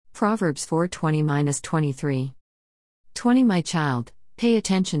Proverbs 4:20-23. 20 My child, pay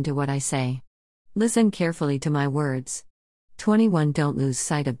attention to what I say. Listen carefully to my words. 21 Don't lose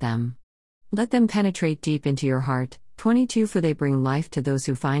sight of them. Let them penetrate deep into your heart. 22 For they bring life to those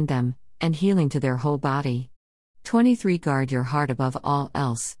who find them, and healing to their whole body. 23 Guard your heart above all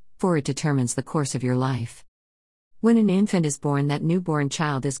else, for it determines the course of your life. When an infant is born, that newborn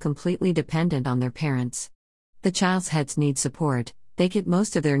child is completely dependent on their parents. The child's heads need support. They get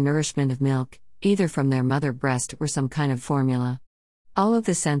most of their nourishment of milk, either from their mother breast or some kind of formula. All of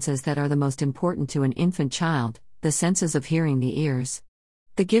the senses that are the most important to an infant child, the senses of hearing, the ears.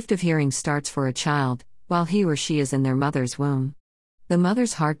 The gift of hearing starts for a child, while he or she is in their mother's womb. The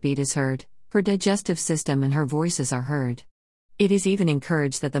mother's heartbeat is heard, her digestive system and her voices are heard. It is even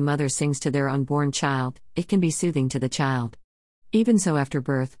encouraged that the mother sings to their unborn child. It can be soothing to the child. Even so, after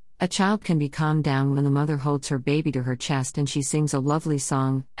birth, a child can be calmed down when the mother holds her baby to her chest and she sings a lovely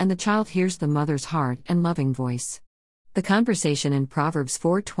song, and the child hears the mother's heart and loving voice. The conversation in Proverbs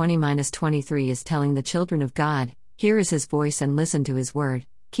 4:20-23 is telling the children of God, hear is his voice and listen to his word,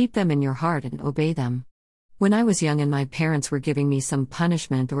 keep them in your heart and obey them. When I was young and my parents were giving me some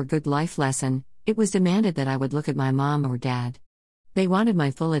punishment or good life lesson, it was demanded that I would look at my mom or dad. They wanted my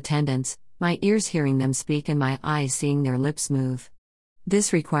full attendance, my ears hearing them speak and my eyes seeing their lips move.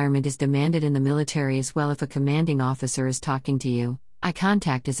 This requirement is demanded in the military as well. If a commanding officer is talking to you, eye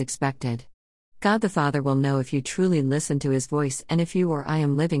contact is expected. God the Father will know if you truly listen to his voice and if you or I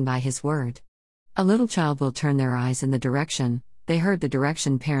am living by his word. A little child will turn their eyes in the direction they heard the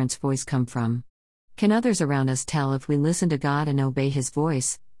direction parents' voice come from. Can others around us tell if we listen to God and obey his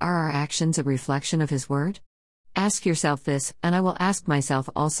voice? Are our actions a reflection of his word? Ask yourself this, and I will ask myself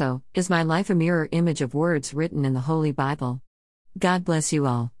also, is my life a mirror image of words written in the Holy Bible? God bless you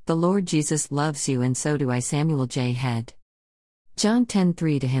all. The Lord Jesus loves you, and so do I. Samuel J. Head. John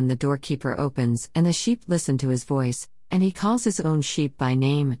 10:3 To him the doorkeeper opens, and the sheep listen to his voice, and he calls his own sheep by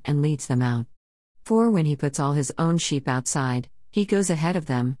name and leads them out. 4 When he puts all his own sheep outside, he goes ahead of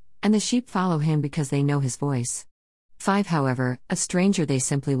them, and the sheep follow him because they know his voice. 5 However, a stranger they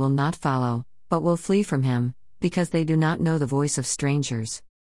simply will not follow, but will flee from him, because they do not know the voice of strangers.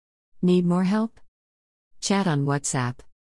 Need more help? Chat on WhatsApp.